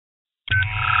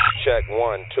Check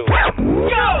 1, 2.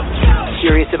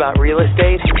 Curious about real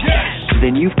estate? Yes!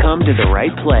 Then you've come to the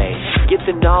right place. Get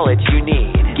the knowledge you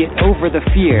need. Get over the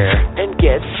fear and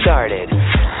get started.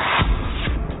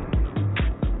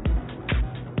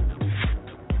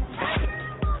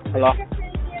 Hello?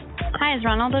 Hi, is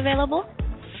Ronald available?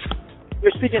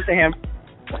 You're speaking to him.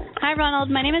 Hi,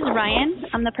 Ronald. My name is Ryan.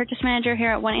 I'm the purchase manager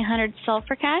here at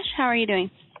 1-800-SELL-FOR-CASH. How are you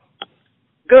doing?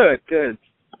 Good. Good.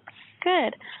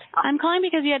 I'm calling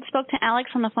because you had spoke to Alex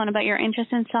on the phone about your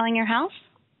interest in selling your house.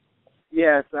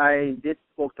 Yes, I did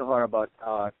spoke to her about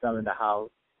selling the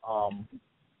house.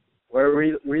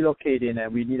 We're relocating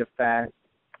and we need a fast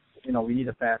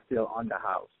sale on the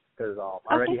house because I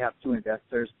already have 2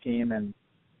 investors came, and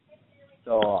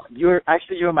so you're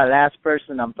my last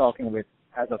person I'm talking with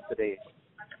as of today.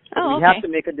 Oh, we have to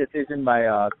make a decision by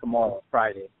tomorrow,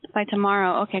 Friday. By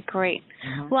tomorrow. Okay, great.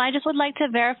 Mm-hmm. Well, I just would like to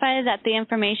verify that the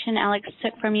information Alex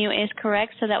took from you is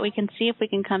correct so that we can see if we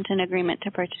can come to an agreement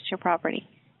to purchase your property.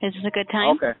 Is this a good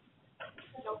time? Okay.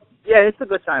 Yeah, it's a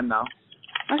good time now.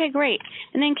 Okay, great.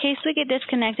 And in case we get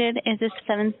disconnected, is this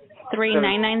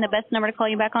 7399 the best number to call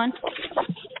you back on?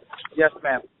 Yes,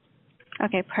 ma'am.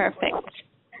 Okay, perfect.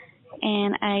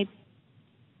 And I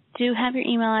do have your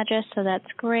email address, so that's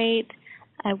great.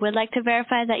 I would like to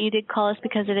verify that you did call us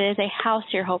because it is a house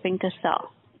you're hoping to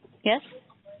sell. Yes?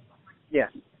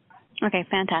 Yes. Okay,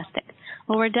 fantastic.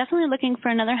 Well, we're definitely looking for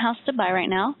another house to buy right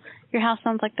now. Your house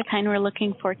sounds like the kind we're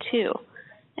looking for, too.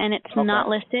 And it's not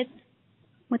listed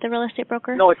with a real estate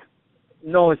broker? No,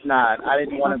 it's not. I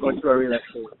didn't want to go through a real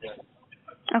estate.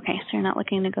 Okay, so you're not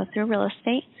looking to go through real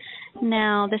estate.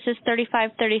 Now, this is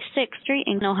 3536th Street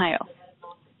in Ohio.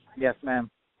 Yes, ma'am.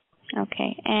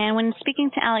 Okay, and when speaking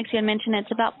to Alex, you had mentioned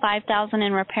it's about $5,000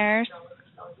 in repairs.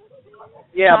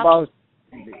 Yeah, probably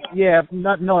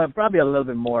a little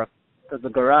bit more because the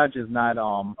garage is not,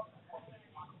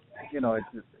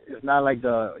 it's not like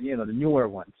the newer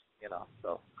ones,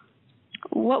 so.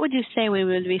 What would you say we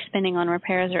would be spending on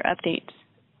repairs or updates?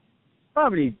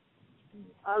 Probably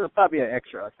an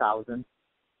extra 1,000.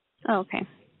 Oh, okay.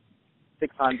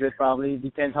 600 probably,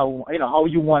 depends how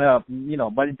you want to,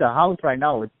 but it's a house right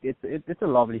now. It's a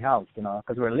lovely house,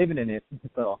 because we're living in it.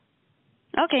 So.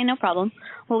 Okay, no problem.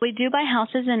 Well, we do buy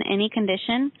houses in any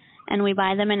condition, and we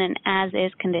buy them in an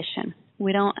as-is condition.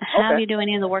 We don't have you do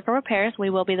any of the work or repairs. We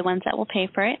will be the ones that will pay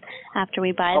for it after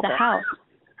we buy the house.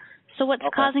 So what's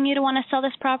causing you to want to sell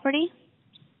this property?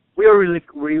 We are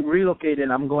relocating.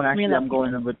 I'm going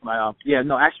with my I'm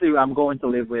going to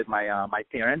live with my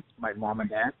parents, my mom and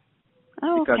dad.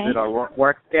 Oh, okay. Because of our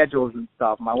work schedules and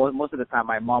stuff. Most of the time,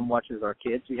 my mom watches our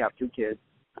kids. We have 2 kids.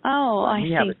 Oh, I see.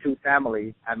 We have a 2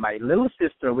 family, and my little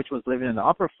sister, which was living in the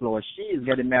upper floor, she is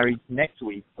getting married next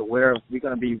week. So we're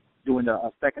going to be doing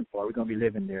the second floor. We're going to be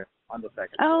living there on the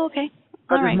second floor. Oh, okay.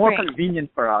 Because it's more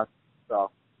convenient for us. So.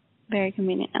 Very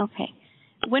convenient. Okay.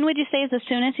 When would you say is the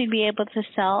soonest you'd be able to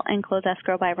sell and close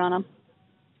escrow by, Ronald?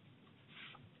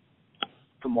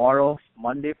 Tomorrow,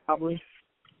 Monday, probably.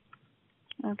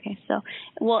 Okay, so,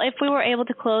 well, if we were able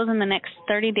to close in the next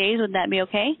 30 days, would that be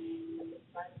okay?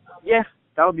 Yeah,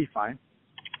 that would be fine.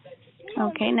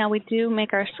 Okay, now we do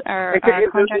make our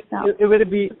contracts out. It would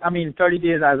be, 30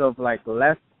 days as of like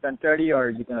less than 30, or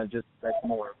are you going to just like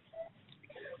more?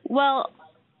 Well,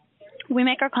 we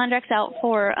make our contracts out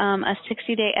for a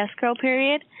 60-day escrow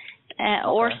period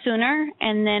or sooner,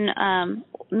 and then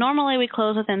normally we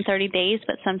close within 30 days,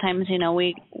 but sometimes,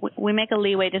 we make a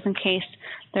leeway just in case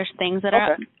there's things that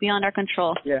are beyond our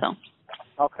control. Yeah. So.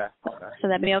 Okay. So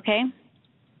that'd be okay?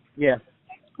 Yeah.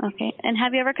 Okay. And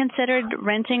have you ever considered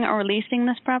renting or leasing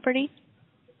this property?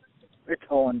 It's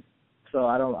owned, so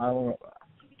I don't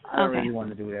really want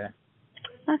to do that.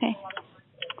 Okay.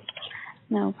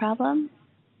 No problem.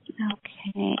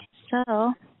 Okay.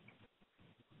 So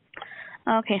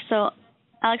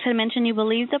Alex had mentioned you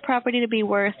believe the property to be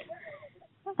worth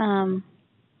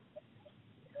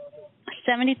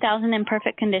 $70,000 in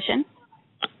perfect condition.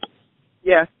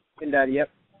 Yes, in that, yep.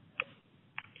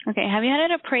 Okay. Have you had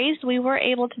it appraised? We were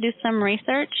able to do some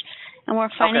research, and we're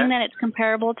finding that it's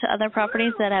comparable to other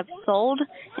properties that have sold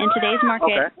in today's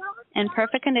market in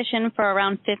perfect condition for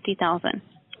around $50,000.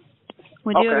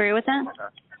 Would you agree with that?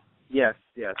 Okay. Yes.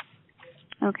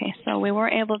 Okay, so we were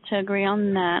able to agree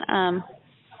on that.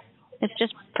 It's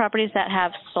just properties that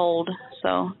have sold,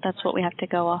 so that's what we have to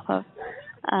go off of.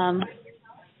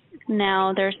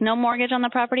 Now, there's no mortgage on the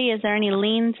property. Is there any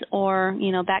liens or,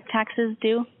 back taxes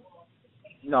due?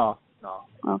 No.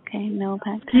 Okay, no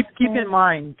back taxes. Keep in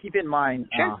mind,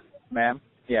 sure. Ma'am.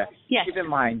 Yeah. Yes. Keep in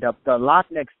mind the lot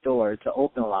next door. It's an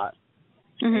open lot,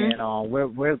 and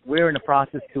we're in the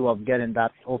process of getting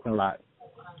that open lot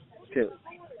too.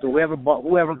 So whoever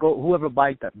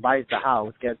buys the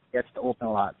house gets the open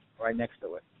lot right next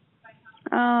to it.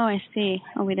 Oh, I see.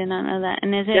 Oh, we did not know that.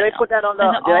 And is it? Did I put that on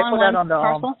the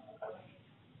parcel?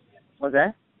 What's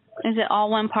that? Is it all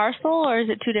one parcel or is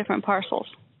it two different parcels?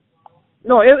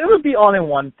 No, it would be all in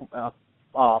one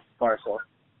parcel.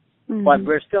 Mm-hmm. But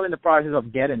we're still in the process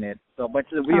of getting it. So, but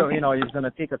it's going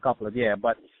to take a couple of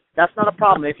but that's not a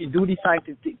problem. If you do decide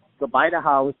to buy the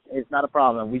house, it's not a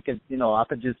problem. We could, I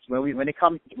could just when it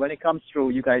comes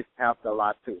through, you guys have the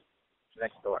lot too,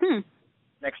 next door,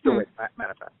 next to it.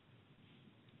 Matter of fact.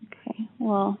 Okay.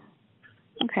 Well.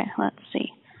 Okay. Let's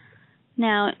see.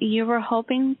 Now you were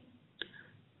hoping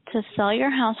to sell your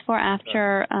house for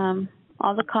after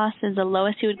all the costs is the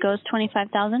lowest you would go is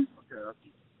 $25,000.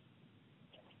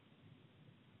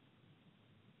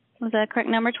 Was that a correct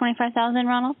number? 25,000,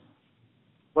 Ronald?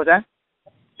 What's that?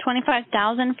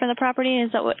 25,000 for the property.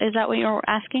 Is that what you were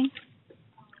asking?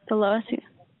 The lowest?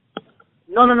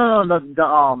 No.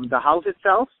 The house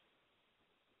itself.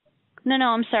 No.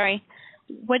 I'm sorry.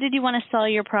 What did you want to sell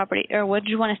your property, or what did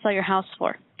you want to sell your house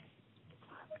for?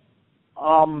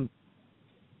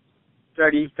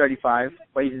 30, 35,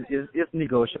 but it's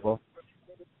negotiable.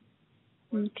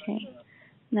 Okay.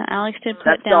 Now Alex did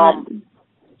put down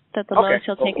that the lowest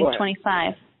he'll take is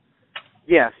 25.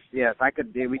 Yes,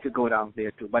 we could go down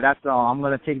there too, but that's I'm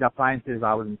gonna take the appliances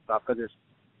out and stuff because there's.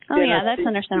 Oh yeah, that's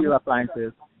understandable.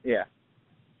 Appliances, yeah.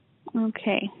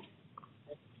 Okay.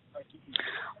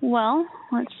 Well,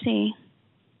 let's see.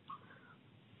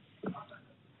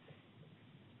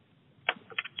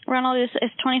 Ronald,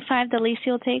 is 25 the least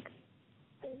you'll take?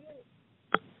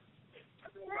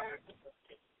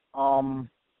 Can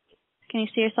you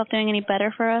see yourself doing any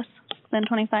better for us than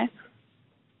 25?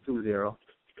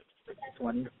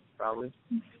 20, probably.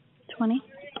 20?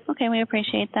 Okay, we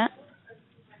appreciate that.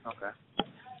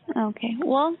 Okay.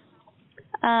 Well,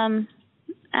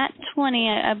 at 20,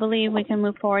 I believe we can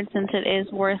move forward since it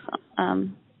is worth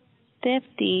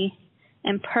 $50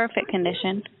 in perfect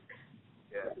condition.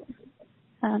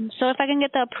 So if I can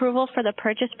get the approval for the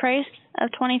purchase price of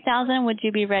 $20,000, would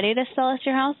you be ready to sell us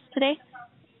your house today?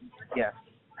 Yes.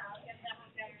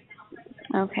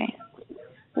 Okay.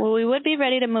 Well, we would be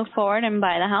ready to move forward and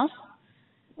buy the house.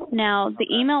 Now, the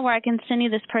email where I can send you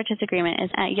this purchase agreement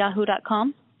is at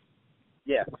yahoo.com?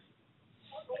 Yes.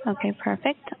 Okay,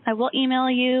 perfect. I will email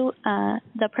you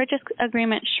the purchase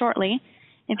agreement shortly.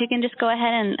 If you can just go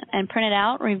ahead and print it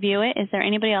out, review it. Is there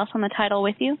anybody else on the title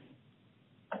with you?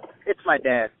 It's my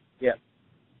dad. Yeah.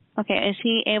 Okay. Is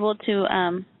he able to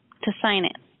sign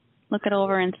it? Look it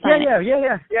over and sign it. Yeah.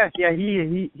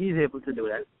 He's able to do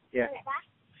that. Yeah.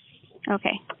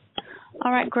 Okay.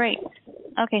 All right. Great.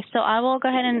 Okay. So I will go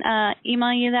ahead and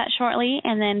email you that shortly,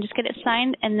 and then just get it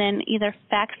signed, and then either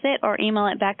fax it or email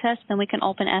it back to us. Then we can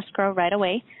open escrow right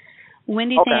away. When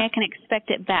do you think I can expect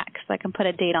it back, so I can put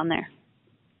a date on there?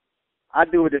 I'll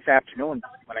do it this afternoon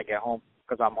when I get home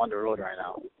because I'm on the road right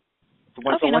now. So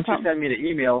once you send me the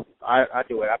email, I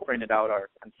do it. I print it out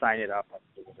and sign it up.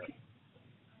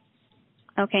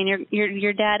 Okay, and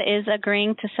your dad is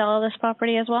agreeing to sell this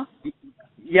property as well?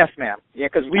 Yes, ma'am. Yeah,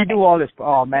 because we do all this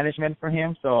management for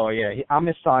him. So yeah, I'm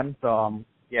his son. So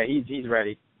yeah, he's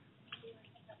ready.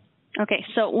 Okay,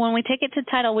 so when we take it to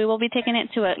title, we will be taking it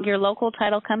to your local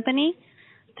title company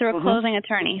through a closing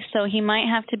attorney. So he might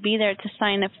have to be there to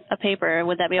sign a paper.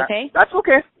 Would that be okay? That's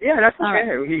okay. Yeah, that's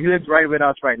okay. Right. He lives right with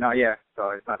us right now. Yeah,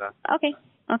 so it's not a. Okay.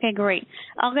 Okay, great.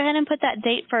 I'll go ahead and put that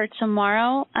date for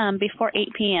tomorrow before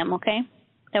 8 p.m., okay?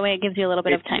 That way it gives you a little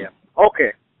bit of time.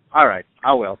 Okay. All right.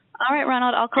 I will. All right,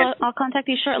 Ronald. I'll contact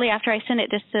you shortly after I send it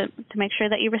just to make sure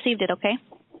that you received it, okay?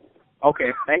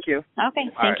 Okay. Thank you. Okay.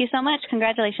 Thank you so much.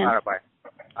 Congratulations. All right. Bye.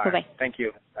 Bye-bye. Right. Thank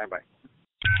you. Bye-bye.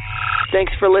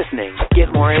 Thanks for listening.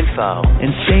 Get more info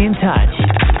and stay in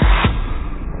touch.